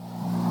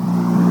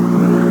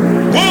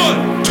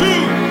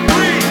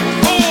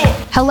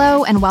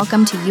and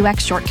welcome to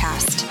UX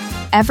Shortcast.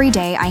 Every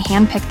day, I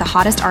handpick the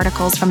hottest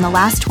articles from the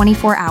last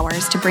 24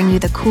 hours to bring you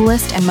the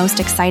coolest and most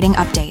exciting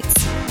updates.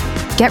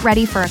 Get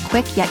ready for a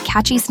quick yet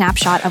catchy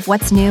snapshot of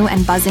what's new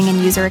and buzzing in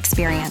user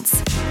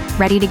experience.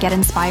 Ready to get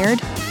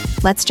inspired?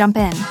 Let's jump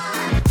in.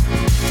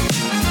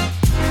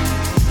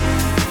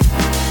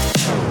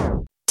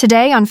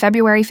 Today, on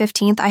February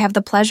 15th, I have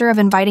the pleasure of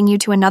inviting you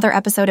to another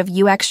episode of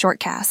UX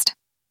Shortcast.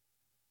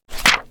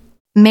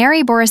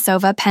 Mary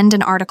Borisova penned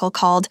an article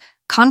called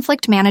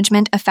Conflict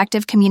Management: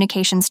 Effective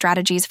Communication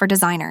Strategies for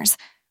Designers,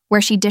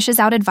 where she dishes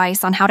out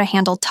advice on how to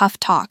handle tough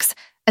talks,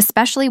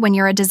 especially when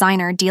you're a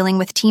designer dealing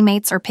with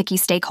teammates or picky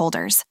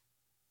stakeholders.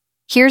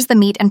 Here's the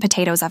meat and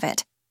potatoes of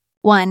it.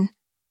 1.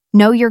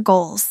 Know your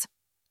goals.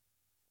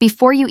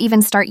 Before you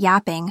even start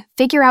yapping,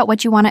 figure out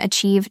what you want to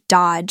achieve,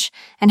 dodge,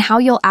 and how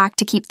you'll act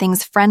to keep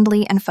things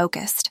friendly and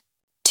focused.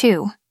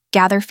 2.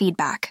 Gather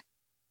feedback.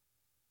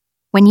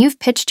 When you've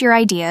pitched your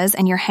ideas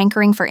and you're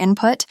hankering for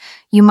input,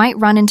 you might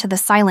run into the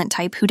silent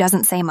type who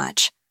doesn't say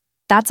much.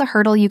 That's a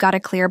hurdle you gotta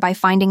clear by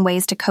finding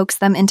ways to coax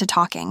them into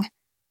talking.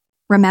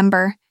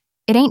 Remember,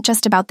 it ain't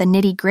just about the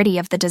nitty-gritty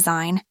of the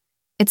design.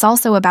 It's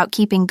also about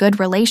keeping good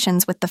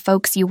relations with the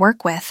folks you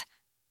work with.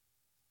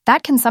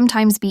 That can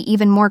sometimes be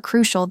even more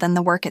crucial than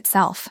the work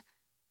itself.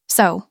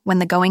 So, when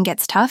the going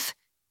gets tough,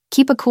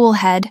 keep a cool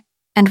head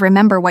and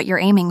remember what you're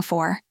aiming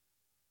for.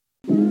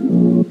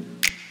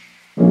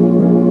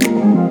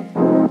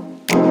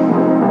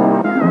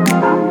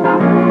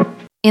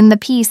 In the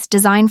piece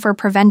Design for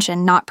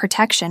Prevention, Not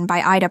Protection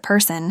by Ida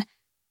Person,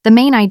 the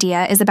main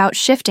idea is about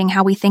shifting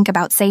how we think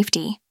about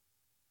safety.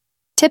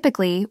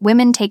 Typically,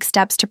 women take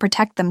steps to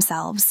protect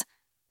themselves,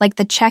 like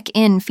the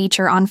check-in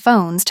feature on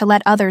phones to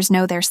let others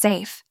know they're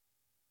safe.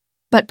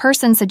 But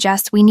Person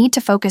suggests we need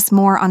to focus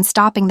more on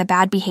stopping the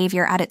bad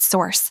behavior at its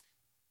source.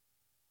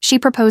 She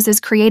proposes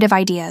creative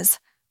ideas,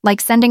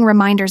 like sending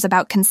reminders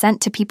about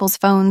consent to people's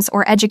phones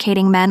or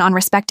educating men on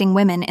respecting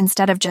women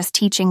instead of just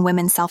teaching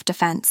women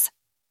self-defense.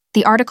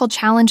 The article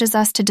challenges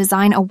us to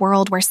design a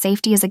world where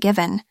safety is a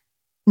given,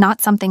 not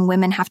something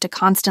women have to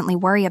constantly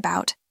worry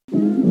about.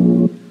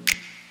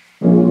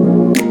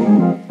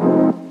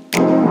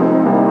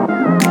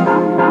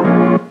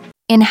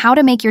 In How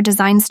to Make Your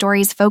Design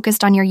Stories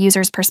Focused on Your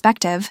User's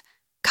Perspective,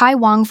 Kai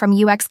Wong from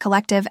UX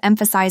Collective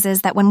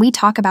emphasizes that when we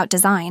talk about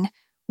design,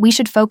 we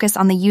should focus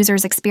on the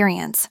user's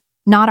experience,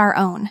 not our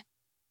own.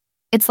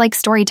 It's like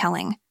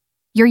storytelling.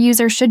 Your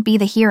user should be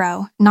the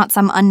hero, not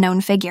some unknown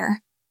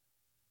figure.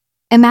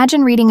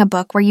 Imagine reading a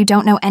book where you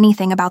don't know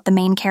anything about the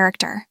main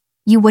character.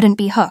 You wouldn't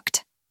be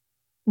hooked.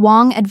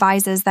 Wong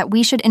advises that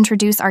we should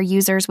introduce our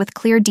users with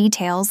clear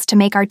details to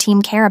make our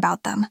team care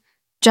about them,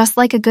 just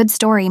like a good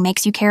story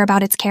makes you care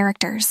about its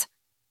characters.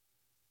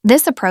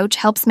 This approach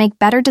helps make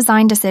better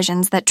design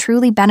decisions that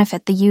truly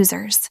benefit the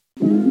users.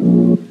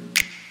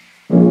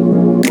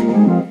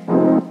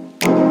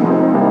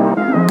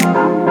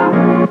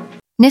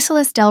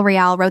 Nicholas Del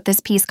Real wrote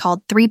this piece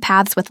called 3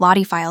 Paths with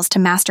Lottie Files to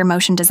Master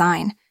Motion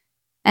Design,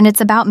 and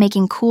it's about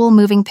making cool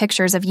moving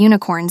pictures of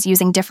unicorns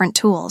using different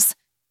tools.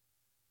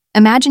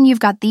 Imagine you've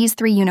got these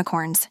 3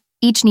 unicorns,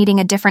 each needing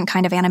a different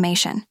kind of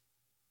animation.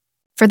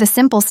 For the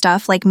simple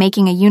stuff like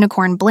making a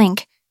unicorn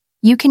blink,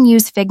 you can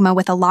use Figma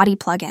with a Lottie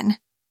plugin.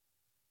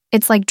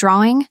 It's like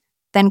drawing,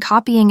 then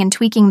copying and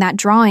tweaking that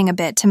drawing a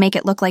bit to make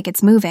it look like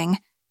it's moving,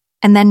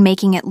 and then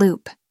making it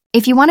loop.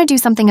 If you want to do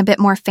something a bit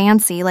more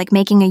fancy like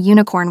making a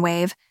unicorn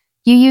wave,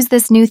 you use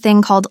this new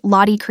thing called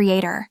Lottie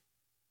Creator.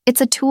 It's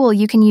a tool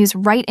you can use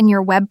right in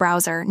your web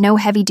browser, no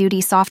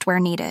heavy-duty software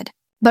needed.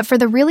 But for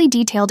the really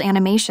detailed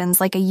animations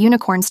like a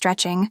unicorn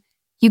stretching,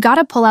 you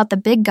gotta pull out the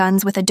big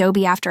guns with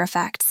Adobe After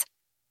Effects.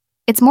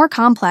 It's more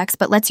complex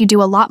but lets you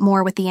do a lot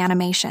more with the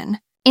animation.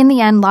 In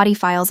the end, Lottie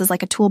Files is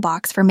like a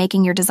toolbox for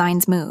making your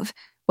designs move,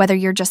 whether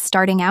you're just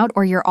starting out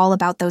or you're all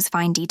about those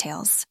fine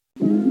details.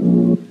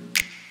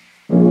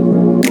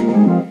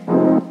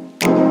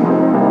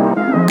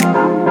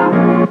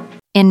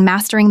 In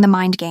Mastering the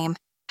Mind Game,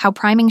 How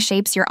Priming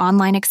Shapes Your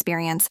Online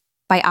Experience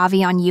by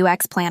Avi on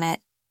UX Planet,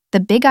 the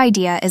big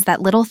idea is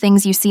that little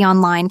things you see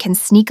online can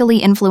sneakily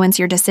influence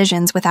your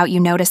decisions without you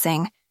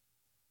noticing.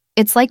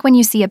 It's like when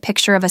you see a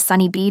picture of a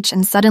sunny beach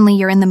and suddenly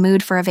you're in the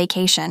mood for a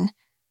vacation.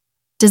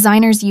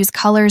 Designers use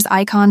colors,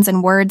 icons,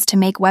 and words to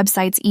make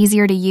websites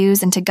easier to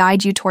use and to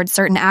guide you towards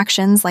certain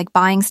actions like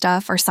buying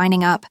stuff or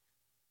signing up.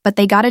 But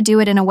they gotta do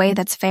it in a way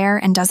that's fair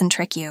and doesn't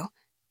trick you.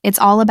 It's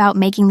all about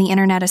making the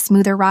internet a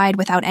smoother ride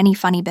without any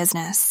funny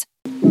business.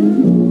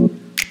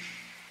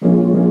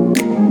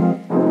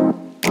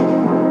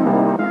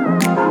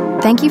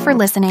 Thank you for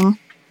listening,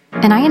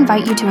 and I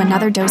invite you to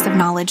another dose of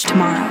knowledge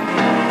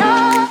tomorrow.